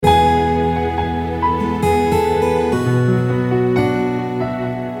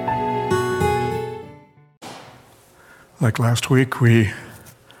Like last week, we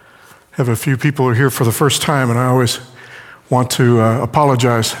have a few people who are here for the first time, and I always want to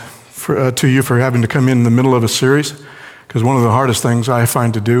apologize to you for having to come in the middle of a series, because one of the hardest things I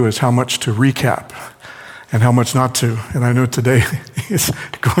find to do is how much to recap and how much not to. And I know today is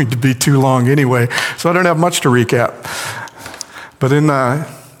going to be too long anyway, so I don't have much to recap. But in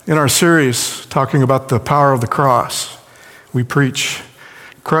our series talking about the power of the cross, we preach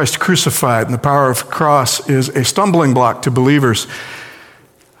Christ crucified, and the power of the cross is a stumbling block to believers.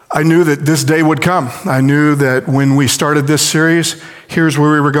 I knew that this day would come. I knew that when we started this series, here's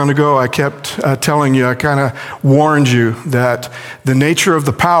where we were going to go. I kept telling you, I kind of warned you that the nature of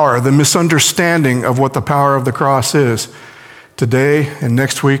the power, the misunderstanding of what the power of the cross is, today and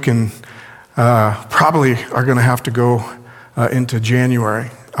next week and probably are going to have to go into January.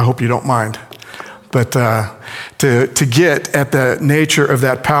 I hope you don't mind. But to get at the nature of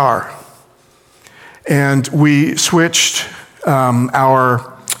that power. And we switched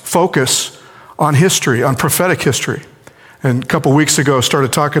our focus on history, on prophetic history. And a couple weeks ago,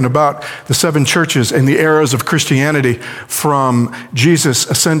 started talking about the seven churches and the eras of Christianity, from Jesus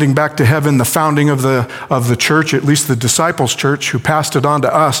ascending back to heaven, the founding of the church, at least the disciples' church, who passed it on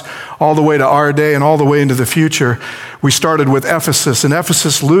to us, all the way to our day and all the way into the future. We started with Ephesus, and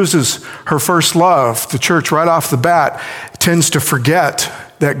Ephesus loses her first love. The church, right off the bat, tends to forget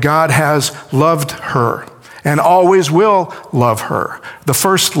that God has loved her and always will love her. The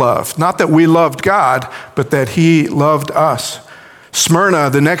first love. Not that we loved God, but that he loved us.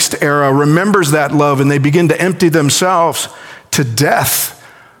 Smyrna, the next era, remembers that love, and they begin to empty themselves to death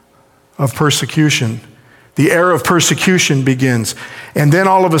of persecution. The era of persecution begins. And then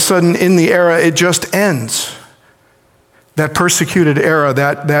all of a sudden, in the era, it just ends. That persecuted era,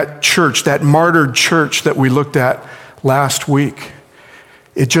 that church, that martyred church that we looked at last week.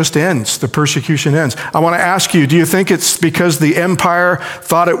 It just ends. The persecution ends. I want to ask you, do you think it's because the empire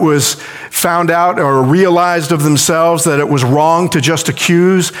thought it was found out or realized of themselves that it was wrong to just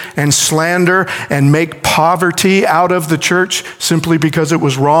accuse and slander and make poverty out of the church simply because it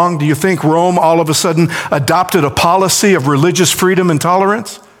was wrong? Do you think Rome all of a sudden adopted a policy of religious freedom and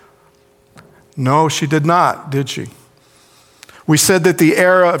tolerance? No, she did not, did she? We said that the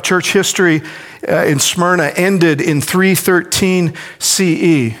era of church history in Smyrna ended in 313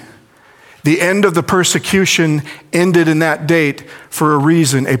 CE. The end of the persecution ended in that date for a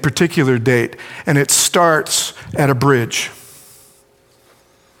reason, a particular date, and it starts at a bridge.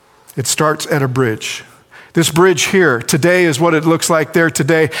 It starts at a bridge. This bridge here today is what it looks like there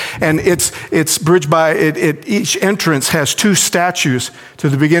today, and it's bridged by each entrance has two statues to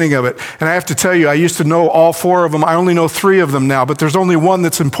the beginning of it. And I have to tell you, I used to know all four of them. I only know three of them now, but there's only one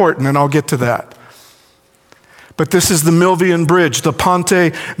that's important, and I'll get to that. But this is the Milvian Bridge, the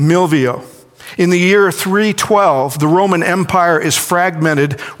Ponte Milvio. In the year 312, the Roman Empire is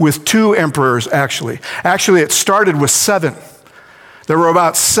fragmented with two emperors, actually. Actually, it started with seven. There were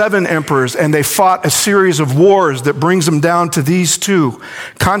about seven emperors, and they fought a series of wars that brings them down to these two,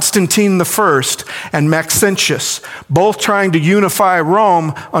 Constantine I and Maxentius, both trying to unify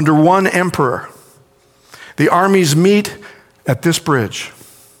Rome under one emperor. The armies meet at this bridge.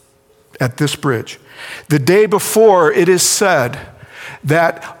 At this bridge. The day before, it is said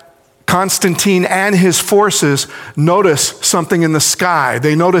that Constantine and his forces notice something in the sky.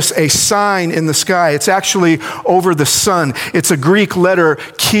 They notice a sign in the sky. It's actually over the sun. It's a Greek letter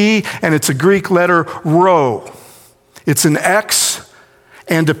chi, and it's a Greek letter rho. It's an X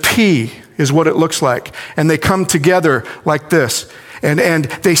and a P is what it looks like. And they come together like this. And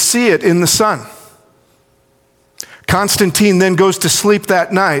they see it in the sun. Constantine then goes to sleep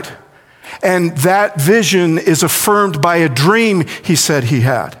that night. And that vision is affirmed by a dream he said he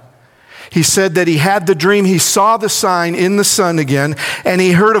had. He said that he had the dream, he saw the sign in the sun again, and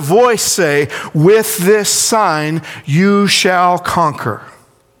he heard a voice say, "With this sign you shall conquer."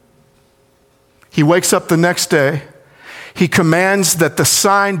 He wakes up the next day. He commands that the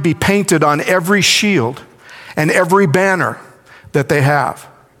sign be painted on every shield and every banner that they have.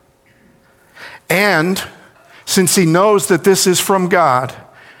 And since he knows that this is from God,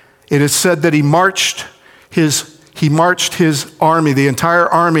 it is said that he marched his army, the entire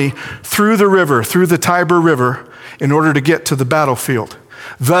army, through the river, through the Tiber River, in order to get to the battlefield,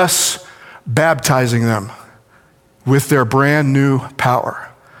 thus baptizing them with their brand new power.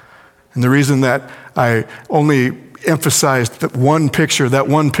 And the reason that I only emphasized that one picture, the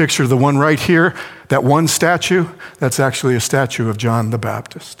one right here, that one statue, that's actually a statue of John the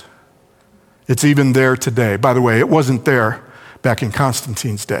Baptist. It's even there today. By the way, it wasn't there back in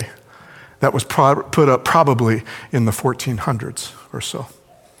Constantine's day. That was put up probably in the 1400s or so.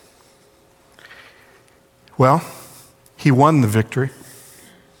 Well, he won the victory.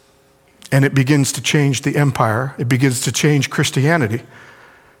 And it begins to change the empire. It begins to change Christianity.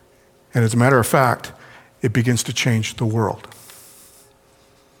 And as a matter of fact, it begins to change the world.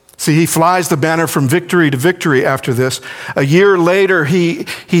 See, he flies the banner from victory to victory after this. A year later, he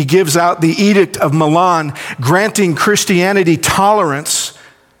gives out the Edict of Milan, granting Christianity tolerance,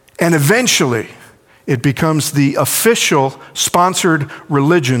 and eventually it becomes the official sponsored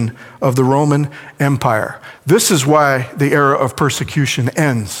religion of the Roman Empire. This is why the era of persecution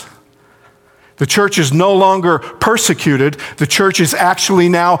ends. The church is no longer persecuted. The church is actually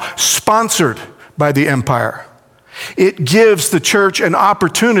now sponsored by the empire. It gives the church an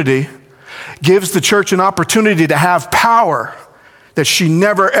opportunity to have power that she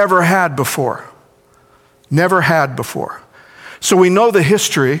never, ever had before. Never had before. So we know the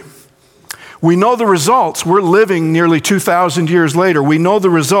history. We know the results. We're living nearly 2,000 years later. We know the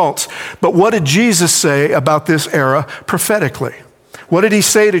results. But what did Jesus say about this era prophetically? What did he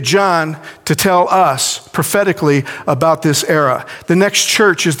say to John to tell us prophetically about this era? The next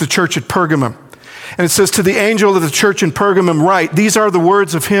church is the church at Pergamum. And it says, to the angel of the church in Pergamum write, these are the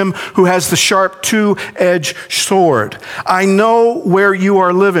words of him who has the sharp two-edged sword. I know where you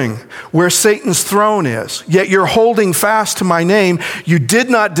are living, where Satan's throne is, yet you're holding fast to my name. You did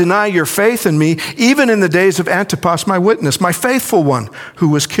not deny your faith in me, even in the days of Antipas, my witness, my faithful one, who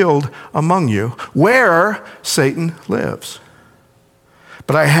was killed among you, where Satan lives.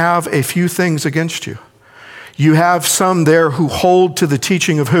 But I have a few things against you. You have some there who hold to the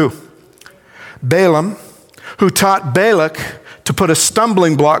teaching of who? Balaam, who taught Balak to put a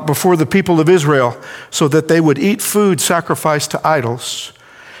stumbling block before the people of Israel so that they would eat food sacrificed to idols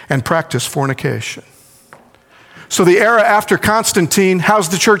and practice fornication. So the era after Constantine, how's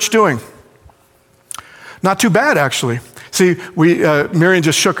the church doing? Not too bad, actually. See, Miriam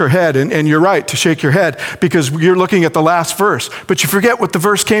just shook her head, and you're right to shake your head because you're looking at the last verse, but you forget what the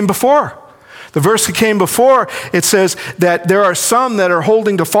verse came before. The verse that came before, it says that there are some that are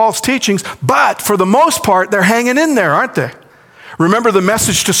holding to false teachings, but for the most part, they're hanging in there, aren't they? Remember, the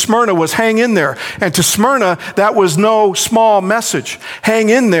message to Smyrna was hang in there. And to Smyrna, that was no small message. Hang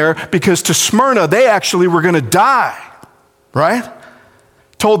in there, because to Smyrna, they actually were going to die, right?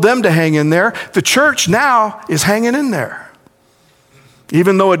 Told them to hang in there. The church now is hanging in there.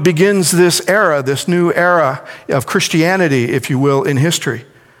 Even though it begins this era, this new era of Christianity, if you will, in history.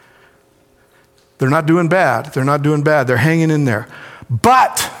 They're not doing bad. They're not doing bad. They're hanging in there.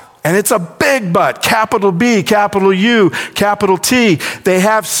 But, and it's a big but, capital B, capital U, capital T, they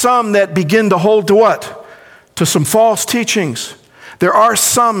have some that begin to hold to what? To some false teachings. There are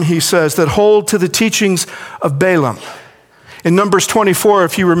some, he says, that hold to the teachings of Balaam. In Numbers 24,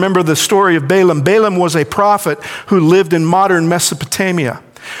 if you remember the story of Balaam, Balaam was a prophet who lived in modern Mesopotamia.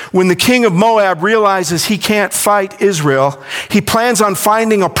 When the king of Moab realizes he can't fight Israel, he plans on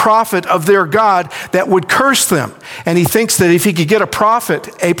finding a prophet of their God that would curse them. And he thinks that if he could get an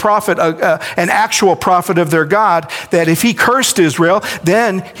actual prophet of their God, that if he cursed Israel,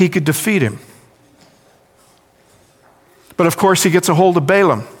 then he could defeat him. But of course, he gets a hold of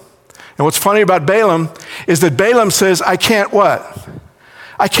Balaam. And what's funny about Balaam is that Balaam says, I can't what?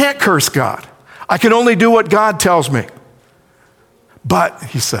 I can't curse God. I can only do what God tells me. But,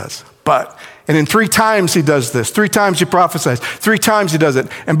 he says, and in 3 times he does this. 3 times he prophesies. 3 times he does it.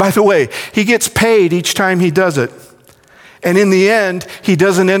 And by the way, he gets paid each time he does it. And in the end, he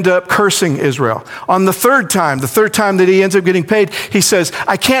doesn't end up cursing Israel. On the third time that he ends up getting paid, he says,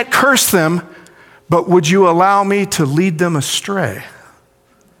 I can't curse them, but would you allow me to lead them astray?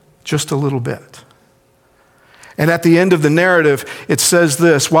 Just a little bit. And at the end of the narrative, it says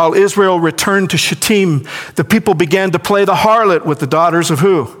this, while Israel returned to Shittim, the people began to play the harlot with the daughters of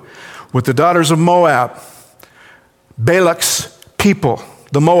who? With the daughters of Moab, Balak's people,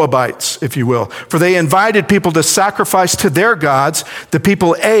 the Moabites, if you will. For they invited people to sacrifice to their gods. The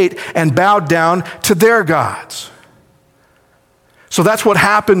people ate and bowed down to their gods. So that's what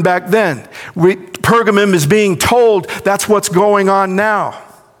happened back then. Pergamum is being told that's what's going on now.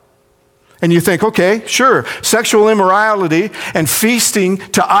 And you think, okay, sure, sexual immorality and feasting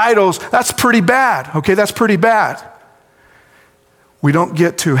to idols, that's pretty bad. Okay, that's pretty bad. We don't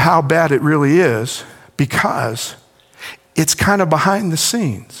get to how bad it really is because it's kind of behind the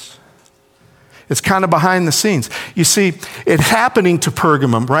scenes. It's kind of behind the scenes. You see, it's happening to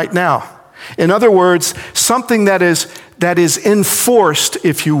Pergamum right now. In other words, something that is enforced,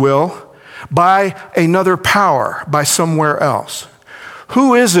 if you will, by another power, by somewhere else.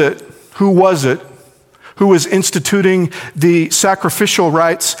 Who is it? Who was it who was instituting the sacrificial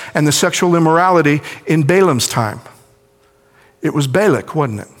rites and the sexual immorality in Balaam's time? It was Balak,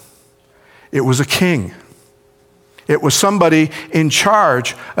 wasn't it? It was a king. It was somebody in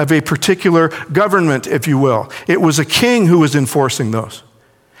charge of a particular government, if you will. It was a king who was enforcing those.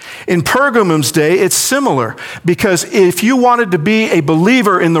 In Pergamum's day, it's similar, because if you wanted to be a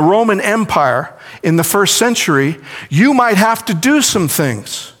believer in the Roman Empire in the first century, you might have to do some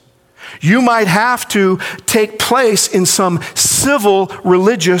things. You might have to take place in some civil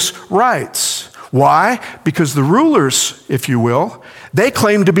religious rites. Why? Because the rulers, if you will, they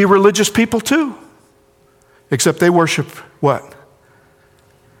claim to be religious people too. Except they worship what?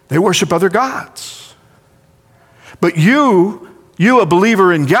 They worship other gods. But you, a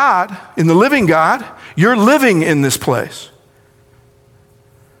believer in God, in the living God, you're living in this place.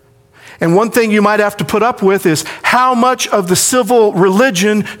 And one thing you might have to put up with is, how much of the civil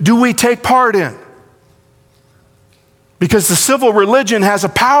religion do we take part in? Because the civil religion has a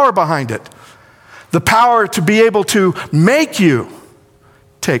power behind it. The power to be able to make you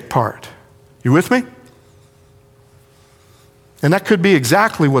take part. You with me? And that could be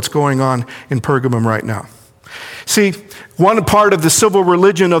exactly what's going on in Pergamum right now. See, one part of the civil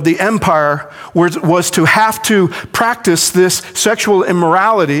religion of the empire was to have to practice this sexual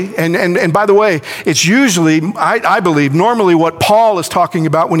immorality. And by the way, it's usually, I believe, normally what Paul is talking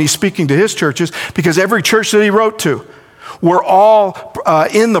about when he's speaking to his churches, because every church that he wrote to were all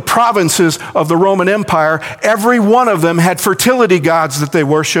in the provinces of the Roman Empire. Every one of them had fertility gods that they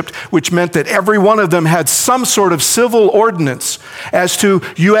worshiped, which meant that every one of them had some sort of civil ordinance as to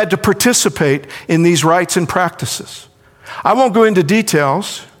you had to participate in these rites and practices. I won't go into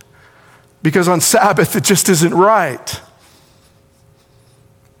details because on Sabbath it just isn't right.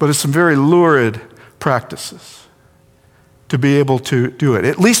 But it's some very lurid practices to be able to do it.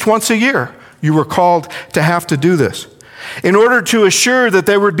 At least once a year, you were called to have to do this. In order to assure that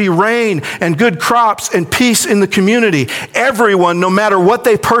there would be rain and good crops and peace in the community, everyone, no matter what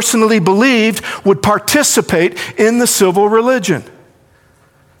they personally believed, would participate in the civil religion.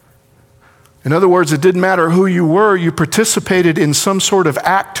 In other words, it didn't matter who you were, you participated in some sort of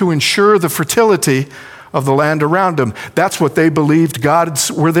act to ensure the fertility of the land around them. That's what they believed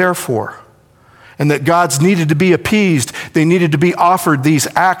gods were there for. And that gods needed to be appeased. They needed to be offered these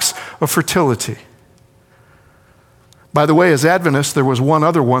acts of fertility. By the way, as Adventists, there was one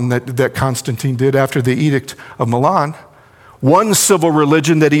other one that Constantine did after the Edict of Milan. One civil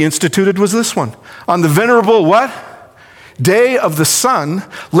religion that he instituted was this one. On the venerable what? Day of the sun,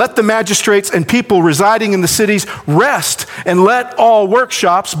 let the magistrates and people residing in the cities rest, and let all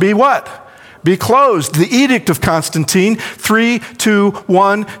workshops be what? Be closed. The Edict of Constantine,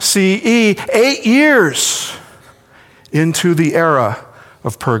 321 CE, 8 years into the era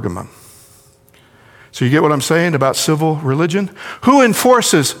of Pergamum. So you get what I'm saying about civil religion? Who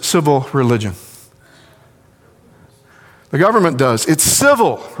enforces civil religion? The government does. It's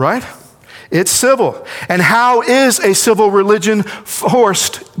civil, right? It's civil. And how is a civil religion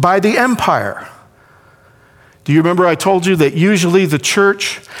forced by the empire? Do you remember I told you that usually the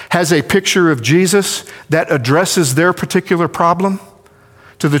church has a picture of Jesus that addresses their particular problem?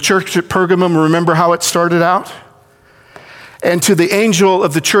 To the church at Pergamum, remember how it started out? And to the angel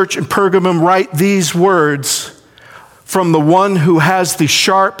of the church in Pergamum write these words, from the one who has the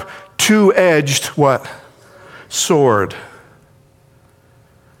sharp, two-edged, what? Sword.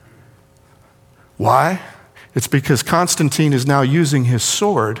 Why? It's because Constantine is now using his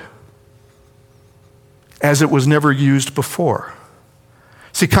sword as it was never used before.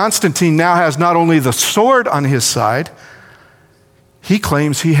 See, Constantine now has not only the sword on his side, he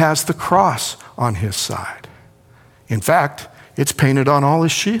claims he has the cross on his side. In fact, it's painted on all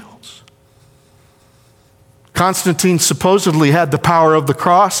his shields. Constantine supposedly had the power of the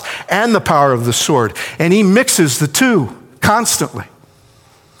cross and the power of the sword, and he mixes the two constantly.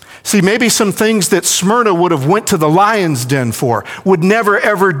 See, maybe some things that Smyrna would have went to the lion's den for, would never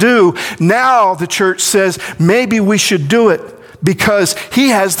ever do. Now the church says maybe we should do it because he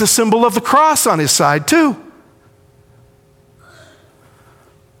has the symbol of the cross on his side too.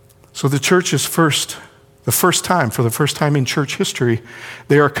 So the church is for the first time in church history,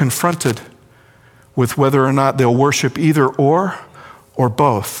 they are confronted with whether or not they'll worship either or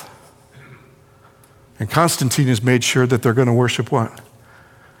both. And Constantine has made sure that they're going to worship what?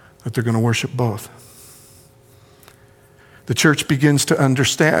 That they're going to worship both. The church begins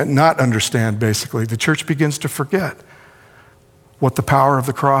to not understand basically. The church begins to forget what the power of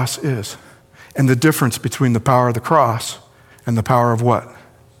the cross is and the difference between the power of the cross and the power of what?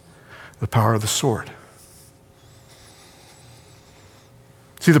 The power of the sword.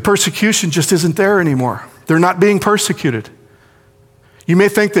 See, the persecution just isn't there anymore. They're not being persecuted. You may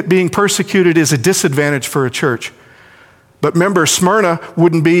think that being persecuted is a disadvantage for a church, But remember, Smyrna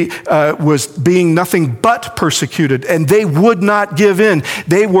was being nothing but persecuted, and they would not give in.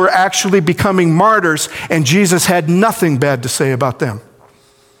 They were actually becoming martyrs, and Jesus had nothing bad to say about them.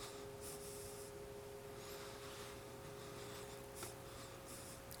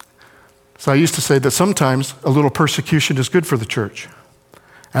 So I used to say that sometimes a little persecution is good for the church.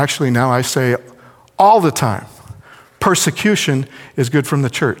 Actually, now I say all the time, persecution is good from the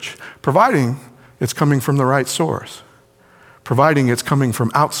church, providing it's coming from the right source, providing it's coming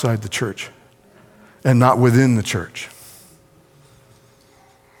from outside the church and not within the church.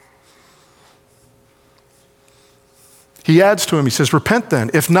 He adds to him, he says, repent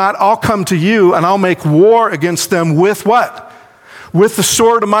then. If not, I'll come to you and I'll make war against them with what? With the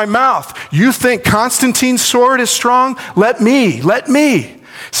sword of my mouth. You think Constantine's sword is strong? Let me.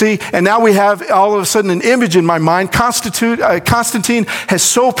 See, and now we have all of a sudden an image in my mind. Constantine has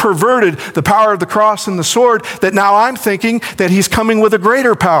so perverted the power of the cross and the sword that now I'm thinking that he's coming with a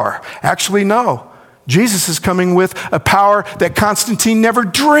greater power. Actually, no. Jesus is coming with a power that Constantine never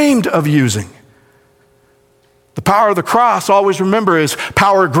dreamed of using. The power of the cross, always remember, is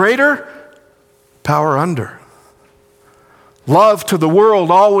power greater, power under. Love to the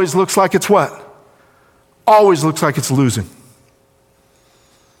world always looks like it's what? Always looks like it's losing.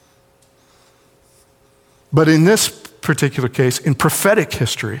 But in this particular case, in prophetic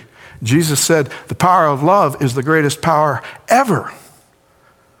history, Jesus said the power of love is the greatest power ever.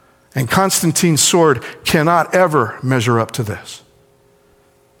 And Constantine's sword cannot ever measure up to this.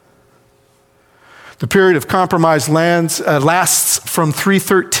 The period of compromise lasts from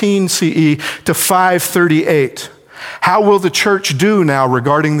 313 CE to 538. How will the church do now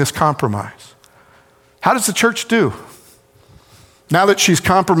regarding this compromise? How does the church do? Now that she's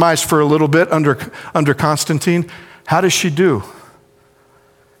compromised for a little bit under Constantine, how does she do?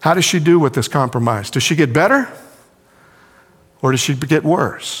 How does she do with this compromise? Does she get better? Or does she get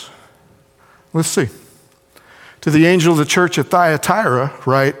worse? Let's see. To the angel of the church at Thyatira,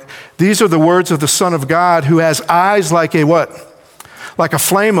 right? These are the words of the Son of God, who has eyes like a what? Like a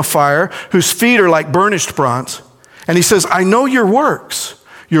flame of fire, whose feet are like burnished bronze. And he says, I know your works,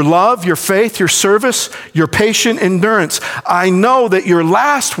 your love, your faith, your service, your patient endurance. I know that your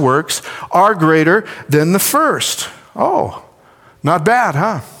last works are greater than the first. Oh, not bad,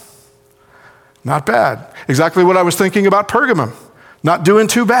 huh? Not bad. Exactly what I was thinking about Pergamum. Not doing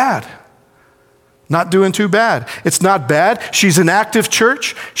too bad. Not doing too bad. It's not bad. She's an active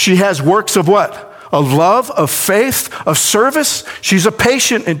church. She has works of what? Of love, of faith, of service. She's a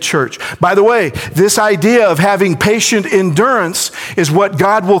patient in church. By the way, this idea of having patient endurance is what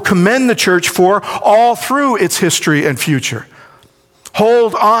God will commend the church for all through its history and future.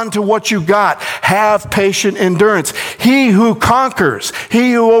 Hold on to what you got. Have patient endurance. He who conquers,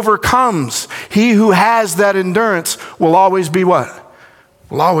 he who overcomes, he who has that endurance will always be what?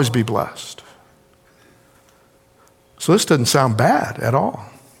 Will always be blessed. So this doesn't sound bad at all.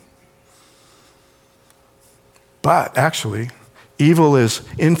 But actually, evil has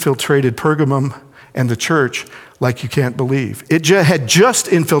infiltrated Pergamum and the church like you can't believe. It had just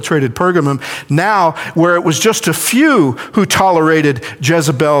infiltrated Pergamum. Now, where it was just a few who tolerated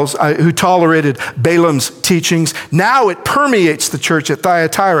who tolerated Balaam's teachings, now it permeates the church at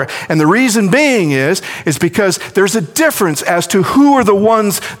Thyatira. And the reason being is because there's a difference as to who are the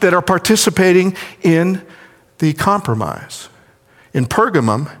ones that are participating in the compromise. In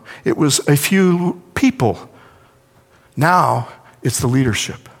Pergamum, it was a few people. Now it's the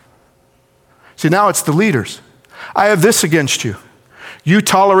leadership. See, now it's the leaders. I have this against you. You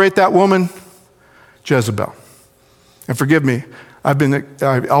tolerate that woman, Jezebel. And forgive me,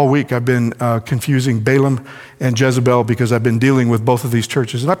 all week I've been confusing Balaam and Jezebel because I've been dealing with both of these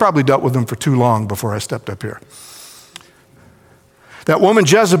churches. And I probably dealt with them for too long before I stepped up here. That woman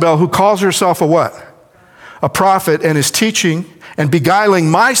Jezebel, who calls herself a what? A prophet, and is teaching and beguiling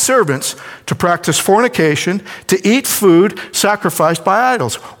my servants to practice fornication, to eat food sacrificed by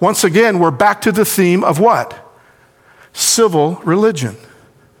idols. Once again, we're back to the theme of what? Civil religion.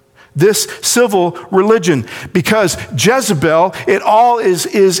 This civil religion, because Jezebel, it all is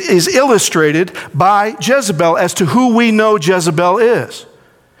illustrated by Jezebel as to who we know Jezebel is.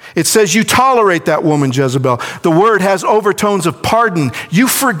 It says you tolerate that woman, Jezebel. The word has overtones of pardon. You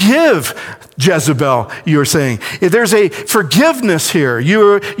forgive Jezebel, you're saying. There's a forgiveness here.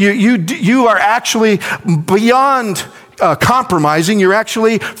 You are actually beyond compromising. You're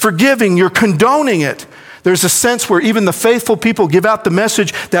actually forgiving. You're condoning it. There's a sense where even the faithful people give out the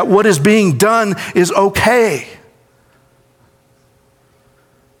message that what is being done is okay.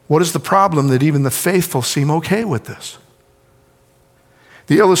 What is the problem that even the faithful seem okay with this?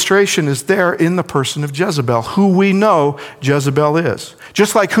 The illustration is there in the person of Jezebel, who we know Jezebel is.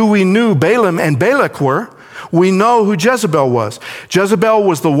 Just like who we knew Balaam and Balak were, we know who Jezebel was. Jezebel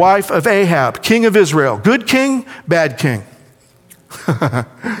was the wife of Ahab, king of Israel. Good king, bad king.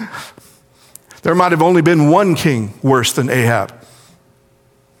 There might have only been one king worse than Ahab.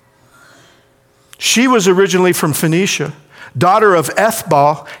 She was originally from Phoenicia, daughter of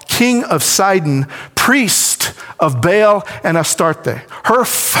Ethbal, king of Sidon, priest of Baal and Astarte. Her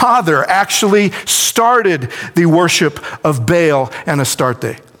father actually started the worship of Baal and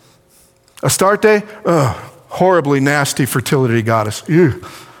Astarte. Astarte, horribly nasty fertility goddess. Ew.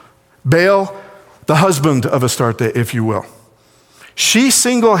 Baal, the husband of Astarte, if you will. She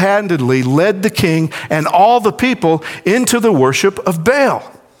single-handedly led the king and all the people into the worship of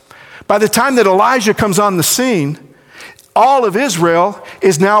Baal. By the time that Elijah comes on the scene, all of Israel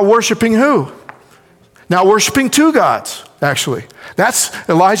is now worshiping who? Now worshiping two gods, actually. That's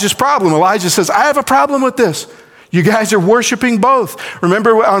Elijah's problem. Elijah says, I have a problem with this. You guys are worshiping both.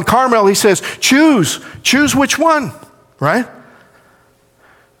 Remember on Carmel, he says, choose which one, right?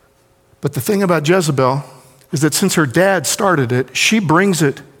 But the thing about Jezebel is that since her dad started it, she brings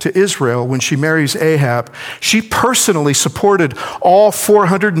it to Israel when she marries Ahab. She personally supported all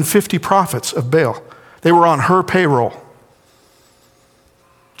 450 prophets of Baal. They were on her payroll.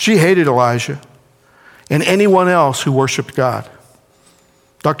 She hated Elijah and anyone else who worshiped God.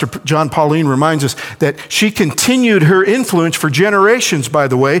 Dr. John Pauline reminds us that she continued her influence for generations, by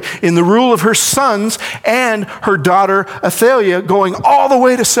the way, in the rule of her sons and her daughter Athaliah, going all the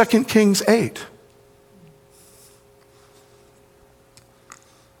way to 2 Kings 8.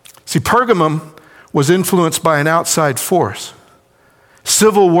 See, Pergamum was influenced by an outside force.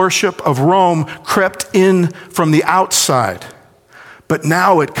 Civil worship of Rome crept in from the outside, but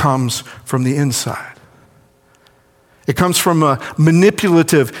now it comes from the inside. It comes from a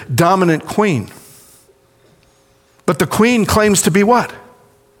manipulative, dominant queen. But the queen claims to be what?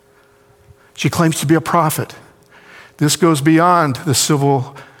 She claims to be a prophet. This goes beyond the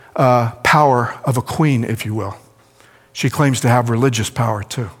civil power of a queen, if you will. She claims to have religious power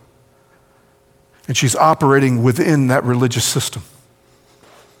too. And she's operating within that religious system.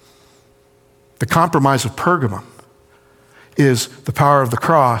 The compromise of Pergamum is the power of the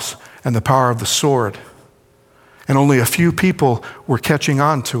cross and the power of the sword. And only a few people were catching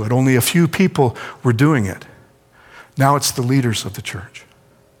on to it. Only a few people were doing it. Now it's the leaders of the church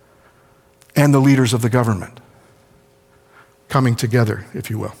and the leaders of the government coming together, if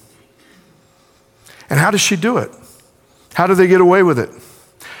you will. And how does she do it? How do they get away with it?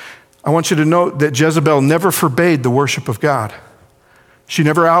 I want you to note that Jezebel never forbade the worship of God. She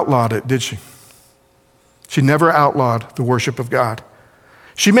never outlawed it, did she? She never outlawed the worship of God.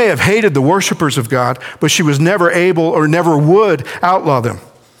 She may have hated the worshipers of God, but she was never able or never would outlaw them.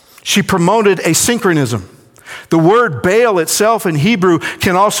 She promoted asynchronism. The word Baal itself in Hebrew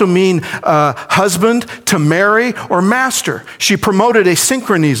can also mean husband, to marry, or master. She promoted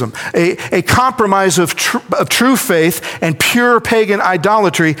asynchronism, a compromise of true faith and pure pagan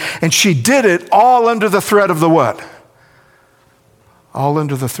idolatry, and she did it all under the threat of the what? All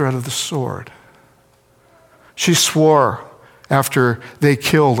under the threat of the sword. She swore after they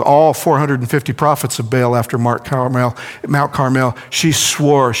killed all 450 prophets of Baal after Mount Carmel, she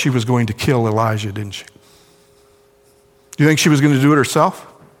swore she was going to kill Elijah, didn't she? Do you think she was going to do it herself?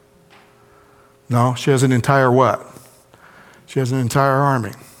 No, she has an entire what? She has an entire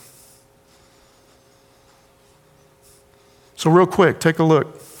army. So real quick, take a look.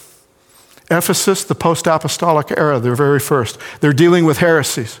 Ephesus, the post-apostolic era, their very first. They're dealing with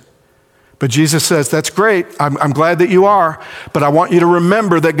heresies. But Jesus says, that's great. I'm glad that you are, but I want you to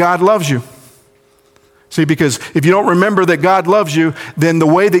remember that God loves you. See, because if you don't remember that God loves you, then the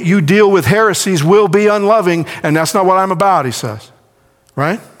way that you deal with heresies will be unloving, and that's not what I'm about, he says.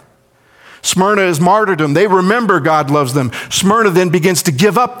 Right? Smyrna is martyrdom. They remember God loves them. Smyrna then begins to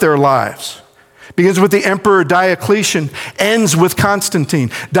give up their lives. Begins with the emperor Diocletian, ends with Constantine.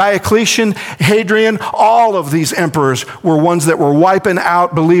 Diocletian, Hadrian, all of these emperors were ones that were wiping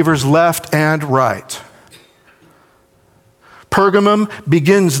out believers left and right. Pergamum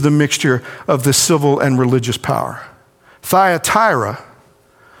begins the mixture of the civil and religious power. Thyatira,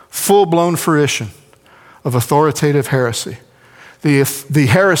 full-blown fruition of authoritative heresy. The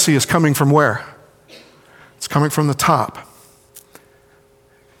heresy is coming from where? It's coming from the top.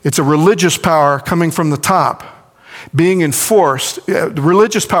 It's a religious power coming from the top, being enforced,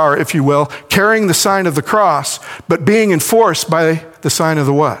 religious power, if you will, carrying the sign of the cross, but being enforced by the sign of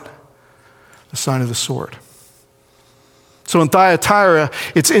the what? The sign of the sword. So in Thyatira,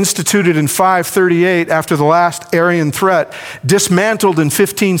 it's instituted in 538 after the last Arian threat, dismantled in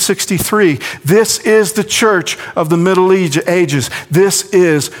 1563. This is the church of the Middle Ages. This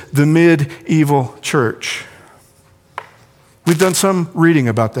is the medieval church. We've done some reading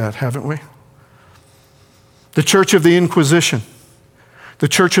about that, haven't we? The church of the Inquisition, the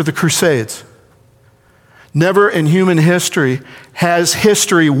church of the Crusades. Never in human history has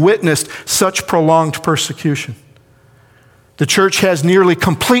history witnessed such prolonged persecution. The church has nearly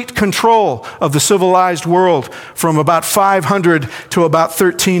complete control of the civilized world from about 500 to about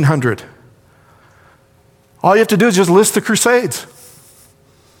 1300. All you have to do is just list the Crusades.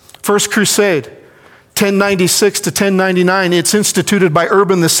 First Crusade, 1096 to 1099. It's instituted by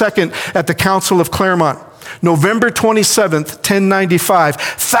Urban II at the Council of Clermont. November 27th, 1095.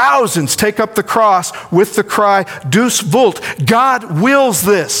 Thousands take up the cross with the cry, Deus vult, God wills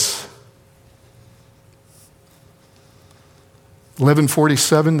this.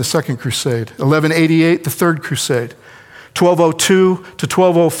 1147, the Second Crusade. 1188, the Third Crusade. 1202 to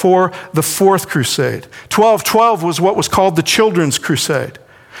 1204, the Fourth Crusade. 1212 was what was called the Children's Crusade.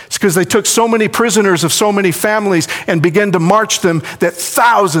 It's because they took so many prisoners of so many families and began to march them that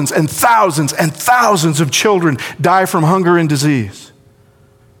thousands and thousands and thousands of children die from hunger and disease.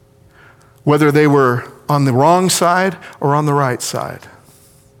 Whether they were on the wrong side or on the right side.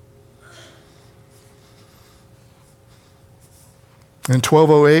 In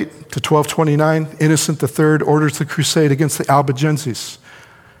 1208 to 1229, Innocent III orders the crusade against the Albigenses.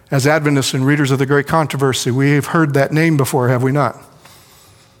 As Adventists and readers of the Great Controversy, we have heard that name before, have we not?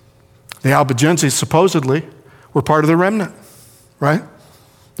 The Albigenses supposedly were part of the remnant, right?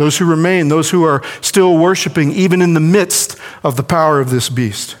 Those who remain, those who are still worshiping, even in the midst of the power of this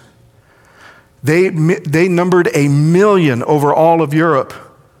beast. They numbered 1 million over all of Europe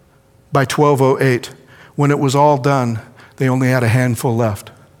by 1208. When it was all done, they only had a handful left.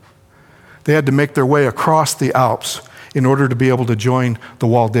 They had to make their way across the Alps in order to be able to join the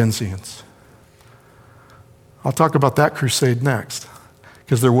Waldensians. I'll talk about that crusade next,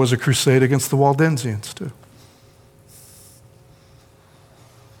 because there was a crusade against the Waldensians too.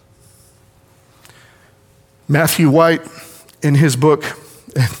 Matthew White, in his book,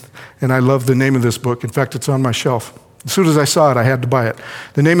 and I love the name of this book. In fact, it's on my shelf. As soon as I saw it, I had to buy it.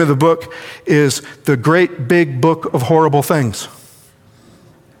 The name of the book is The Great Big Book of Horrible Things.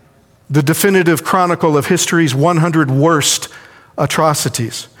 The definitive chronicle of history's 100 worst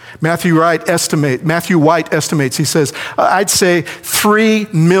atrocities. Matthew White estimates, he says, I'd say 3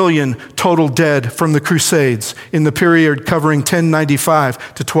 million total dead from the Crusades in the period covering 1095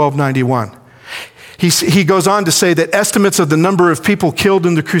 to 1291. He goes on to say that estimates of the number of people killed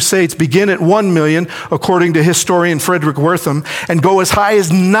in the Crusades begin at 1 million, according to historian Frederick Wortham, and go as high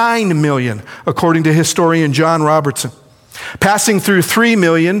as 9 million, according to historian John Robertson. Passing through 3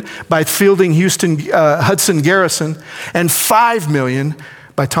 million by fielding Hudson Garrison, and 5 million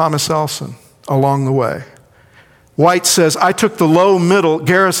by Thomas Elson along the way. White says, I took the low middle,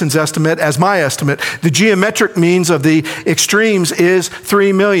 Garrison's estimate, as my estimate. The geometric means of the extremes is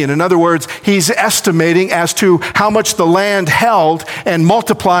 3 million. In other words, he's estimating as to how much the land held and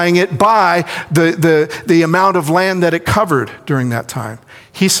multiplying it by the amount of land that it covered during that time.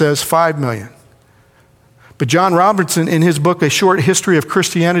 He says 5 million. But John Robertson, in his book, A Short History of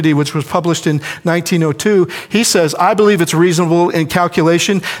Christianity, which was published in 1902, he says, I believe it's reasonable in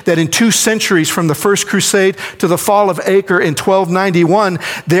calculation that in 2 centuries from the First Crusade to the fall of Acre in 1291,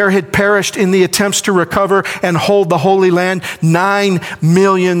 there had perished in the attempts to recover and hold the Holy Land 9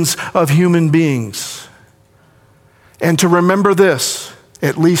 millions of human beings. And to remember this,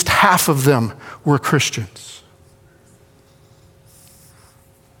 at least half of them were Christians.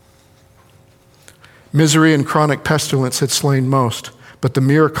 Misery and chronic pestilence had slain most, but the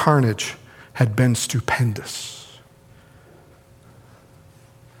mere carnage had been stupendous.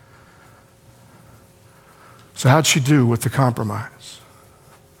 So how'd she do with the compromise?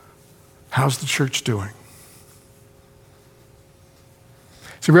 How's the church doing?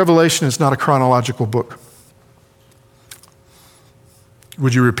 See, Revelation is not a chronological book.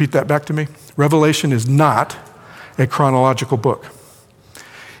 Would you repeat that back to me? Revelation is not a chronological book.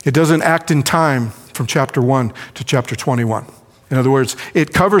 It doesn't act in time from chapter 1 to chapter 21. In other words,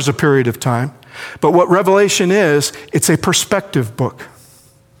 it covers a period of time, but what Revelation is, it's a perspective book.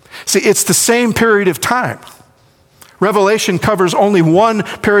 See, it's the same period of time. Revelation covers only one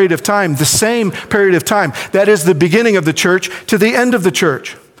period of time, the same period of time. That is the beginning of the church to the end of the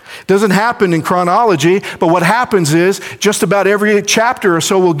church. It doesn't happen in chronology, but what happens is just about every chapter or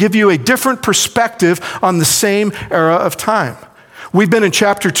so will give you a different perspective on the same era of time. We've been in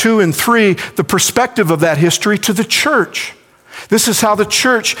chapter 2 and 3, the perspective of that history to the church. This is how the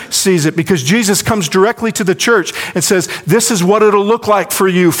church sees it, because Jesus comes directly to the church and says, this is what it'll look like for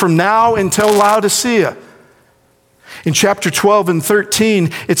you from now until Laodicea. In chapter 12 and 13,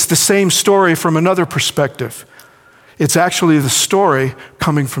 it's the same story from another perspective. It's actually the story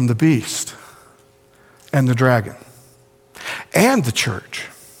coming from the beast and the dragon and the church,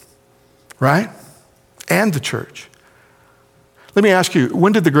 right? And the church. Let me ask you,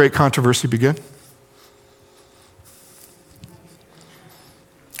 when did the great controversy begin?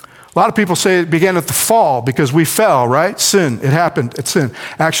 A lot of people say it began at the fall because we fell, right? Sin, it happened at sin.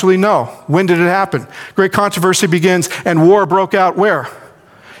 Actually, no. When did it happen? Great controversy begins and war broke out where?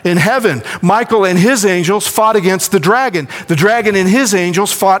 In heaven. Michael and his angels fought against the dragon. The dragon and his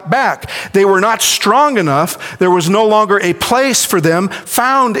angels fought back. They were not strong enough. There was no longer a place for them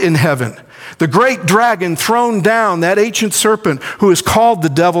found in heaven. The great dragon thrown down, that ancient serpent who is called the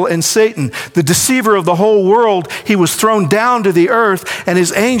devil and Satan, the deceiver of the whole world, he was thrown down to the earth, and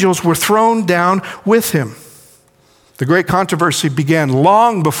his angels were thrown down with him. The great controversy began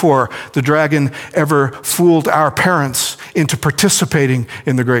long before the dragon ever fooled our parents into participating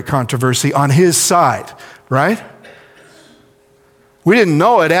in the great controversy on his side, right? We didn't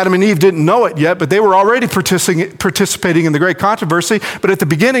know it. Adam and Eve didn't know it yet, but they were already participating in the great controversy. But at the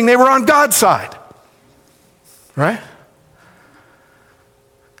beginning, they were on God's side, right?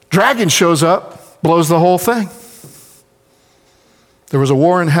 Dragon shows up, blows the whole thing. There was a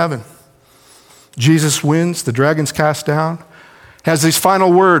war in heaven. Jesus wins, the dragon's cast down, has this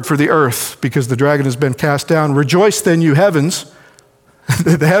final word for the earth because the dragon has been cast down. Rejoice then, you heavens.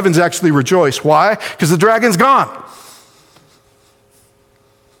 The heavens actually rejoice. Why? Because the dragon's gone.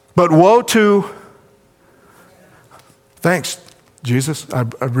 But woe to, thanks, Jesus, I'm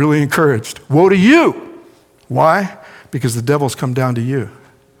really encouraged. Woe to you. Why? Because the devil's come down to you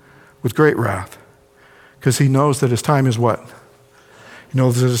with great wrath. Because he knows that his time is what? He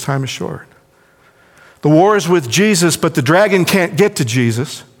knows that his time is short. The war is with Jesus, but the dragon can't get to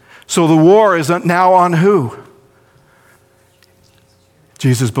Jesus. So the war is now on who?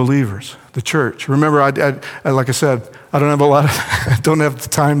 Jesus believers, the church. Remember, I like I said, I don't have the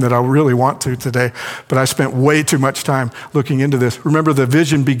time that I really want to today, but I spent way too much time looking into this. Remember, the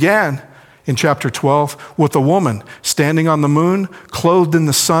vision began in chapter 12 with a woman standing on the moon, clothed in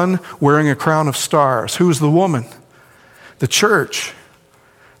the sun, wearing a crown of stars. Who is the woman? The church,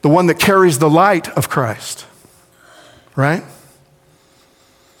 the one that carries the light of Christ, right?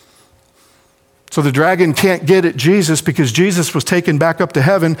 So the dragon can't get at Jesus because Jesus was taken back up to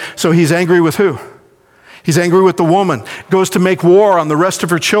heaven, so he's angry with who? He's angry with the woman, goes to make war on the rest of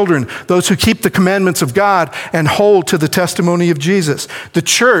her children, those who keep the commandments of God and hold to the testimony of Jesus. The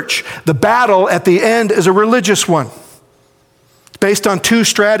church, the battle at the end is a religious one. It's based on two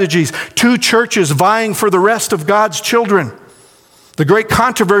strategies, two churches vying for the rest of God's children. The great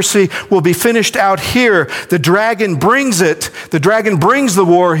controversy will be finished out here. The dragon brings it. The dragon brings the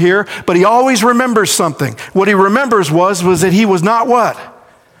war here, but he always remembers something. What he remembers was that he was not what?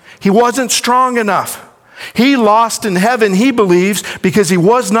 He wasn't strong enough. He lost in heaven, he believes, because he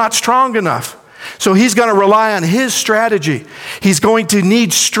was not strong enough. So he's going to rely on his strategy. He's going to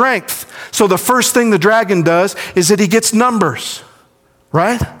need strength. So the first thing the dragon does is that he gets numbers,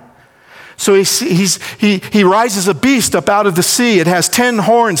 right? So he rises a beast up out of the sea. It has 10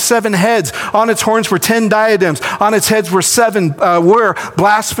 horns, 7 heads. On its horns were 10 diadems. On its heads were 7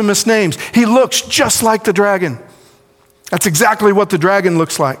 blasphemous names. He looks just like the dragon. That's exactly what the dragon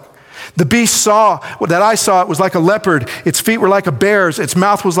looks like. The beast that I saw, it was like a leopard. Its feet were like a bear's. Its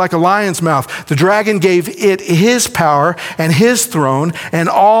mouth was like a lion's mouth. The dragon gave it his power and his throne and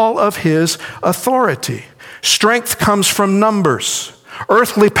all of his authority. Strength comes from numbers.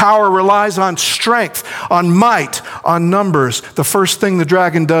 Earthly power relies on strength, on might, on numbers. The first thing the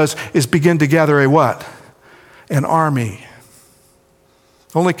dragon does is begin to gather a what? An army.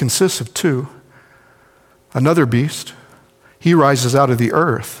 Only consists of 2. Another beast, he rises out of the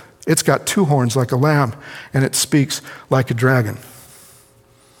earth. It's got 2 horns like a lamb, and it speaks like a dragon.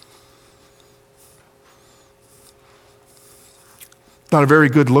 Not a very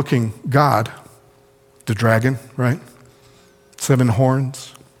good-looking God, the dragon, right? 7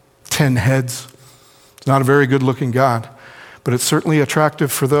 horns, 10 heads. It's not a very good-looking God, but it's certainly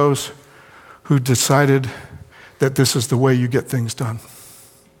attractive for those who decided that this is the way you get things done.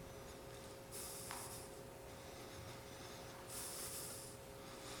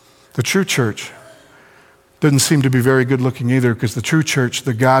 The true church doesn't seem to be very good looking either, because the true church,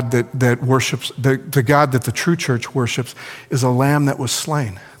 the God that worships, the God that the true church worships is a lamb that was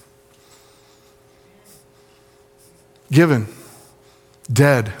slain. Given,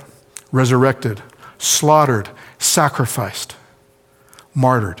 dead, resurrected, slaughtered, sacrificed.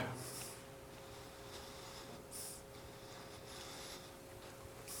 martyred.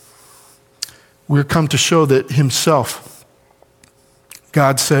 We're come to show that himself,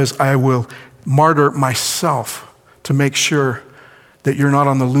 God says, I will martyr myself to make sure that you're not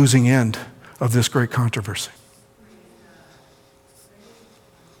on the losing end of this great controversy.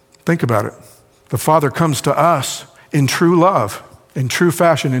 Think about it. The Father comes to us in true love, in true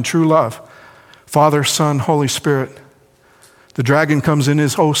fashion, in true love. Father, Son, Holy Spirit. The dragon comes in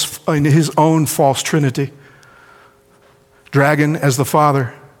his own false trinity. Dragon as the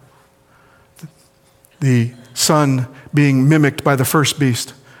Father. The Son being mimicked by the first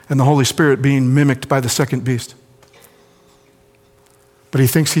beast, and the Holy Spirit being mimicked by the second beast. But he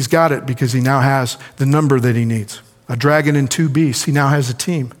thinks he's got it because he now has the number that he needs. A dragon and two beasts. He now has a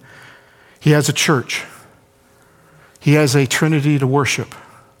team. He has a church. He has a trinity to worship.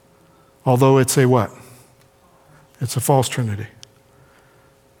 Although it's a what? It's a false trinity.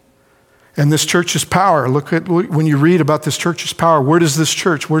 And this church's power, look at when you read about this church's power, where does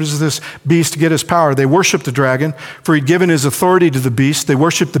this beast get his power? They worship the dragon, for he'd given his authority to the beast. They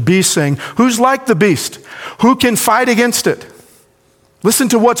worship the beast, saying, who's like the beast? Who can fight against it? Listen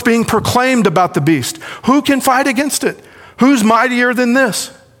to what's being proclaimed about the beast. Who can fight against it? Who's mightier than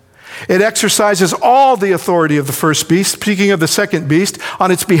this? It exercises all the authority of the first beast, speaking of the second beast,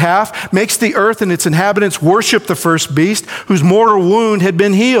 on its behalf, makes the earth and its inhabitants worship the first beast, whose mortal wound had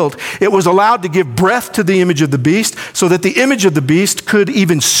been healed. It was allowed to give breath to the image of the beast, so that the image of the beast could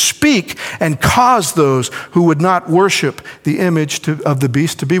even speak and cause those who would not worship the image of the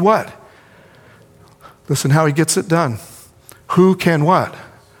beast to be what? Listen how he gets it done. Who can what?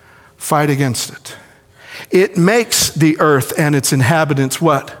 Fight against it. It makes the earth and its inhabitants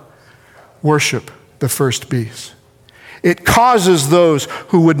what? Worship the first beast. It causes those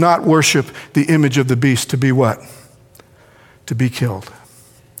who would not worship the image of the beast to be what? To be killed.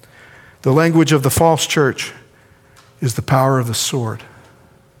 The language of the false church is the power of the sword.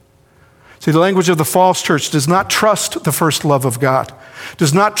 See, the language of the false church does not trust the first love of God,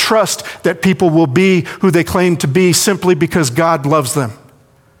 does not trust that people will be who they claim to be simply because God loves them.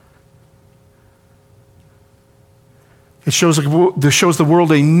 It shows the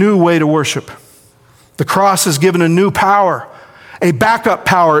world a new way to worship. The cross is given a new power, a backup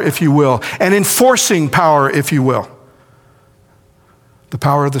power, if you will, an enforcing power, if you will. The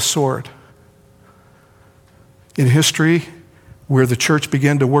power of the sword. In history, where the church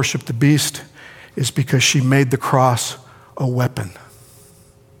began to worship the beast is because she made the cross a weapon,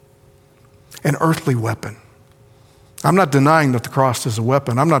 an earthly weapon. I'm not denying that the cross is a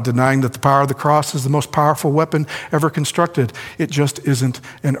weapon. I'm not denying that the power of the cross is the most powerful weapon ever constructed. It just isn't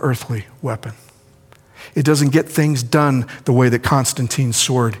an earthly weapon. It doesn't get things done the way that Constantine's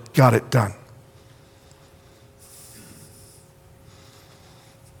sword got it done.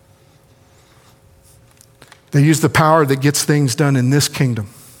 They use the power that gets things done in this kingdom.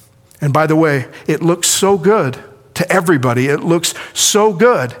 And by the way, it looks so good to everybody. It looks so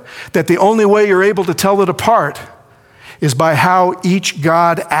good that the only way you're able to tell it apart is by how each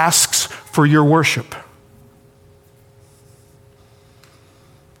God asks for your worship.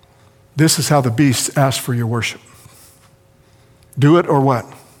 This is how the beast asks for your worship. Do it or what?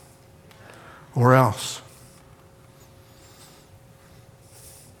 Or else.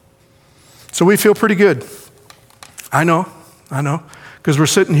 So we feel pretty good. I know, because we're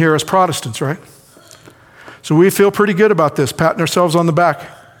sitting here as Protestants, right? So we feel pretty good about this, patting ourselves on the back.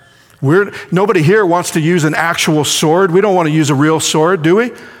 Nobody here wants to use an actual sword. We don't want to use a real sword, do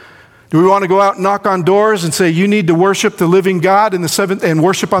we? Do we want to go out and knock on doors and say, you need to worship the living God and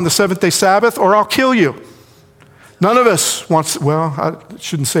worship on the seventh-day Sabbath, or I'll kill you? None of us wants, well, I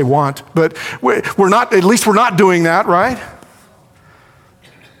shouldn't say want, but we're not, at least we're not doing that, right?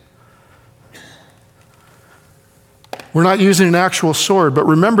 We're not using an actual sword, but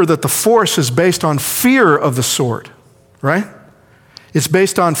remember that the force is based on fear of the sword, right? It's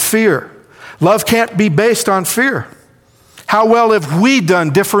based on fear. Love can't be based on fear. How well have we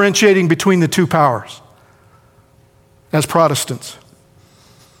done differentiating between the two powers as Protestants?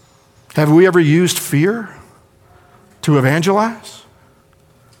 Have we ever used fear to evangelize?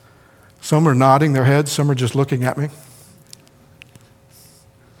 Some are nodding their heads, some are just looking at me.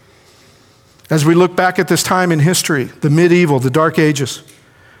 As we look back at this time in history, the medieval, the Dark Ages,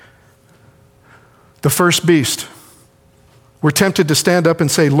 the first beast, we're tempted to stand up and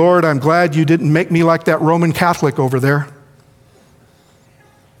say, Lord, I'm glad you didn't make me like that Roman Catholic over there.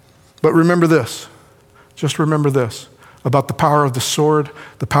 But remember this, just remember this, about the power of the sword,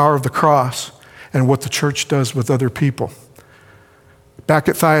 the power of the cross, and what the church does with other people. Back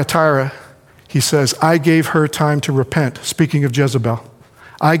at Thyatira, he says, I gave her time to repent, speaking of Jezebel.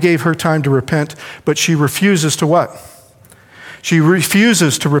 I gave her time to repent, but she refuses to what? She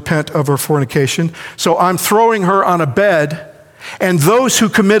refuses to repent of her fornication. So I'm throwing her on a bed, and those who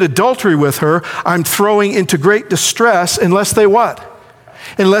commit adultery with her, I'm throwing into great distress unless they what?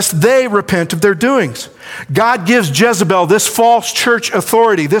 Unless they repent of their doings. God gives Jezebel, this false church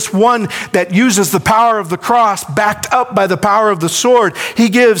authority, this one that uses the power of the cross backed up by the power of the sword. He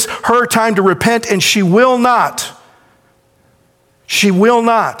gives her time to repent, and she will not. She will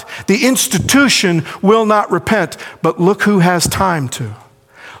not. The institution will not repent. But look who has time to.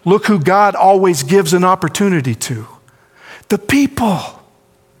 Look who God always gives an opportunity to. The people.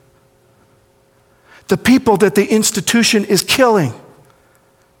 The people that the institution is killing.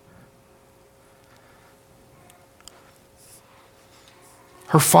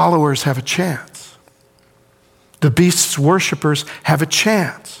 Her followers have a chance. The beast's worshipers have a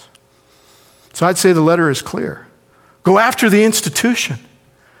chance. So I'd say the letter is clear. Go after the institution.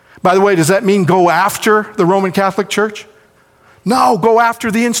 By the way, does that mean go after the Roman Catholic Church? No, go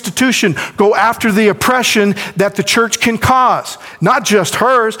after the institution. Go after the oppression that the church can cause. Not just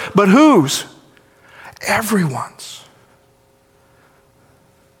hers, but whose? Everyone's.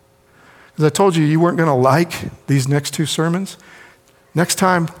 As I told you, you weren't going to like these next two sermons. Next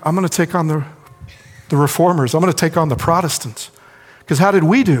time, I'm going to take on the reformers. I'm going to take on the Protestants. Because how did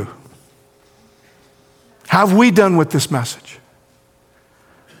we do? How have we done with this message?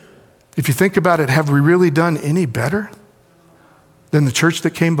 If you think about it, have we really done any better than the church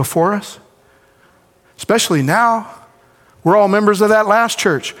that came before us? Especially now, we're all members of that last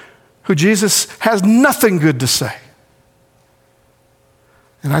church who Jesus has nothing good to say.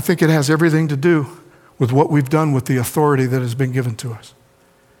 And I think it has everything to do with what we've done with the authority that has been given to us.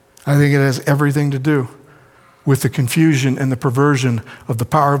 I think it has everything to do with the confusion and the perversion of the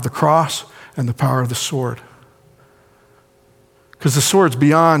power of the cross and the power of the sword. Because the sword's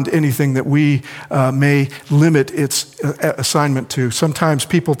beyond anything that we may limit its assignment to. Sometimes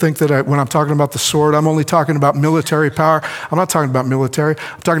people think that when I'm talking about the sword, I'm only talking about military power. I'm not talking about military.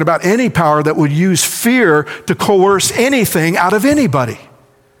 I'm talking about any power that would use fear to coerce anything out of anybody.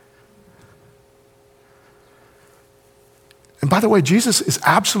 And by the way, Jesus is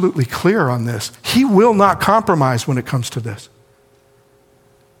absolutely clear on this. He will not compromise when it comes to this.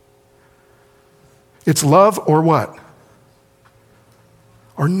 It's love or what?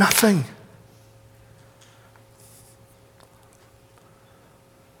 Or nothing.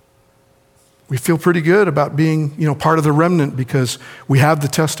 We feel pretty good about being, part of the remnant because we have the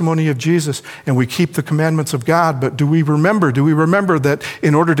testimony of Jesus and we keep the commandments of God. But do we remember that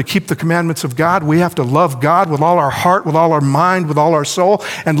in order to keep the commandments of God, we have to love God with all our heart, with all our mind, with all our soul,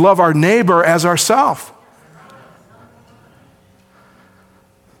 and love our neighbor as ourselves?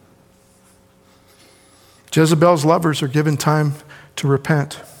 Jezebel's lovers are given time to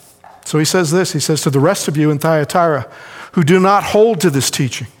repent. So he says this, he says, to the rest of you in Thyatira who do not hold to this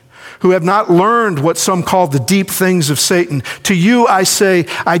teaching, who have not learned what some call the deep things of Satan, to you I say,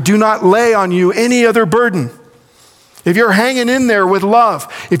 I do not lay on you any other burden. If you're hanging in there with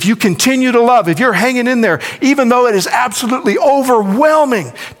love, if you continue to love, if you're hanging in there, even though it is absolutely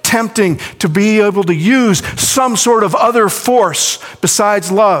overwhelming, tempting to be able to use some sort of other force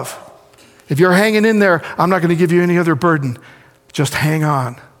besides love, if you're hanging in there, I'm not going to give you any other burden. Just hang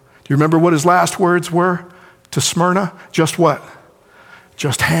on. Do you remember what his last words were to Smyrna? Just what?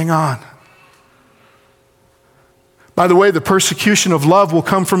 Just hang on. By the way, the persecution of love will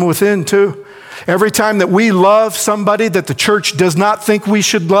come from within too. Every time that we love somebody that the church does not think we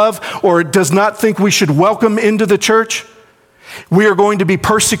should love or does not think we should welcome into the church, we are going to be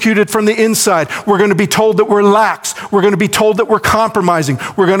persecuted from the inside. We're going to be told that we're lax. We're going to be told that we're compromising.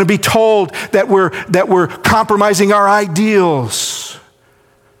 We're going to be told that we're compromising our ideals,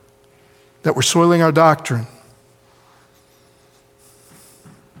 that we're soiling our doctrine.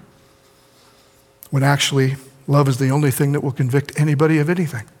 When actually, love is the only thing that will convict anybody of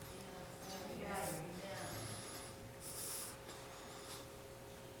anything.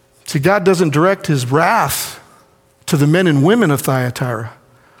 See, God doesn't direct his wrath to the men and women of Thyatira.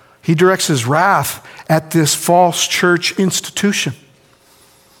 He directs his wrath at this false church institution,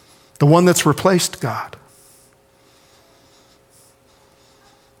 the one that's replaced God.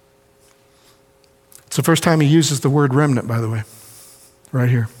 It's the first time he uses the word remnant, by the way, right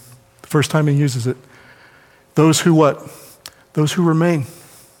here. The first time he uses it. Those who what? Those who remain.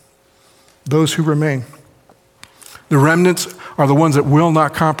 Those who remain. The remnants are the ones that will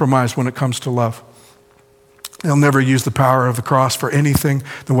not compromise when it comes to love. They'll never use the power of the cross for anything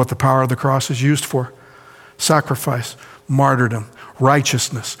than what the power of the cross is used for. Sacrifice, martyrdom,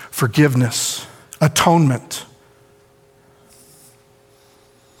 righteousness, forgiveness, atonement.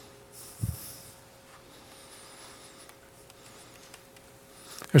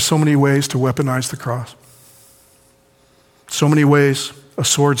 There's so many ways to weaponize the cross. So many ways a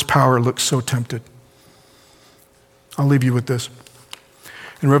sword's power looks so tempted. I'll leave you with this.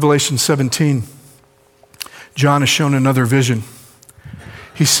 In Revelation 17, John is shown another vision.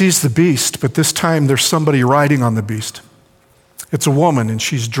 He sees the beast, but this time there's somebody riding on the beast. It's a woman, and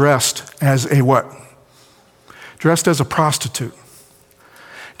she's dressed as a what? Dressed as a prostitute.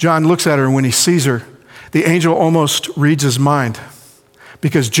 John looks at her, and when he sees her, the angel almost reads his mind,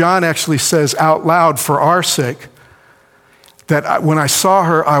 because John actually says out loud for our sake that when I saw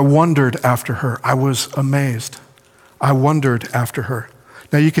her, I wondered after her. I was amazed. I wondered after her.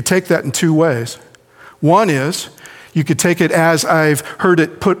 Now, you could take that in two ways. One is, you could take it as I've heard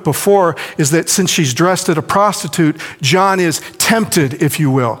it put before, is that since she's dressed as a prostitute, John is tempted, if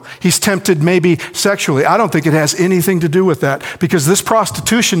you will. He's tempted maybe sexually. I don't think it has anything to do with that, because this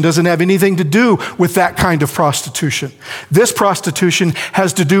prostitution doesn't have anything to do with that kind of prostitution. This prostitution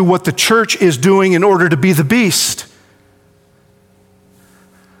has to do what the church is doing in order to be the beast.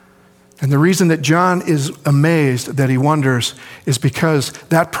 And the reason that John is amazed, that he wonders, is because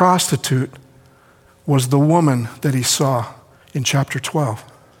that prostitute was the woman that he saw in chapter 12.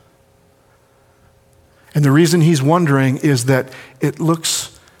 And the reason he's wondering is that it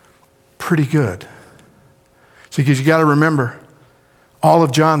looks pretty good. See, because you got to remember, all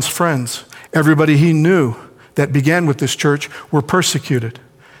of John's friends, everybody he knew that began with this church, were persecuted.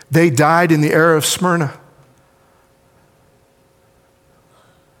 They died in the era of Smyrna.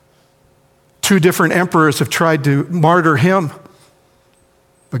 2 different emperors have tried to martyr him.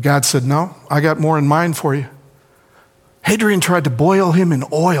 But God said, no, I got more in mind for you. Hadrian tried to boil him in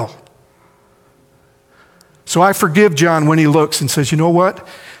oil. So I forgive John when he looks and says, you know what?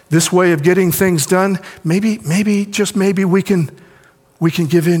 This way of getting things done, maybe we can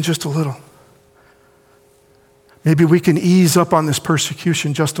give in just a little. Maybe we can ease up on this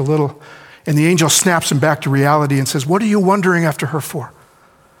persecution just a little. And the angel snaps him back to reality and says, what are you wondering after her for?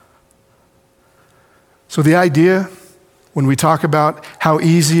 So the idea, when we talk about how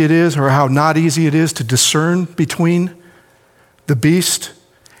easy it is or how not easy it is to discern between the beast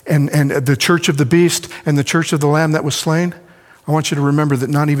and the church of the beast and the church of the Lamb that was slain, I want you to remember that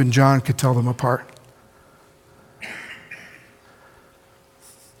not even John could tell them apart.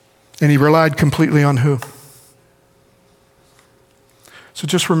 And he relied completely on who? So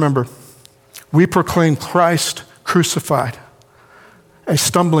just remember, we proclaim Christ crucified, a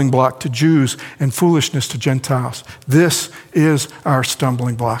stumbling block to Jews and foolishness to Gentiles. This is our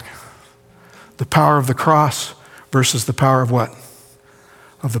stumbling block. The power of the cross versus the power of what?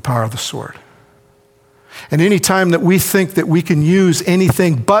 Of the power of the sword. And any time that we think that we can use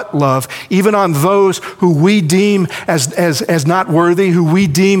anything but love, even on those who we deem as not worthy, who we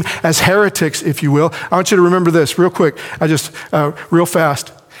deem as heretics, if you will, I want you to remember this real quick. Real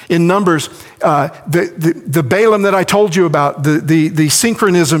fast. In Numbers, the Balaam that I told you about, the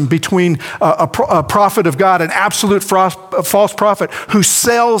synchronism between a prophet of God, an absolute false prophet who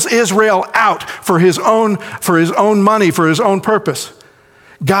sells Israel out for his own money, for his own purpose.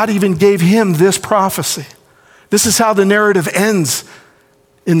 God even gave him this prophecy. This is how the narrative ends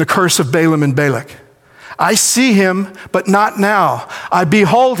in the curse of Balaam and Balak. I see him, but not now. I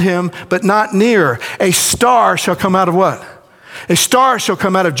behold him, but not near. A star shall come out of what? A star shall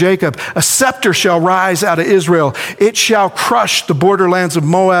come out of Jacob. A scepter shall rise out of Israel. It shall crush the borderlands of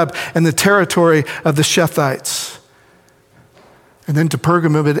Moab and the territory of the Shethites. And then to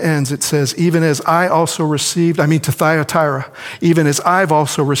Pergamum it ends. It says, even as I also received, to Thyatira, even as I've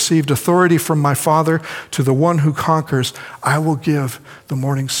also received authority from my Father, to the one who conquers, I will give the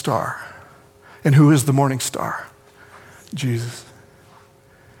morning star. And who is the morning star? Jesus.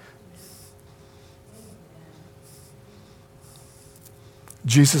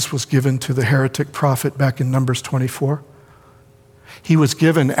 Jesus was given to the heretic prophet back in Numbers 24. He was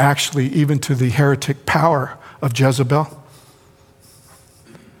given actually even to the heretic power of Jezebel.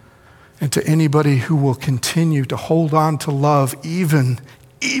 And to anybody who will continue to hold on to love even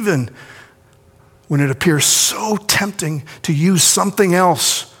when it appears so tempting to use something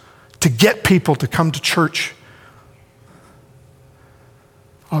else to get people to come to church.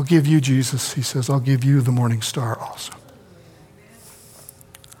 I'll give you, Jesus, he says, I'll give you the morning star also.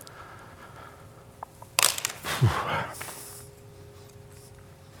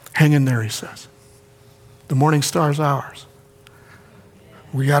 Hang in there, he says. The morning star is ours.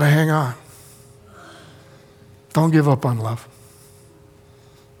 We got to hang on. Don't give up on love.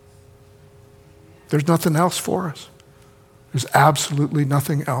 There's nothing else for us. There's absolutely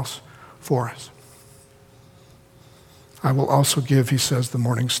nothing else for us. I will also give, he says, the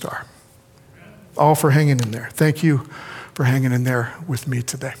morning star. All for hanging in there. Thank you for hanging in there with me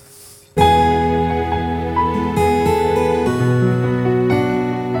today.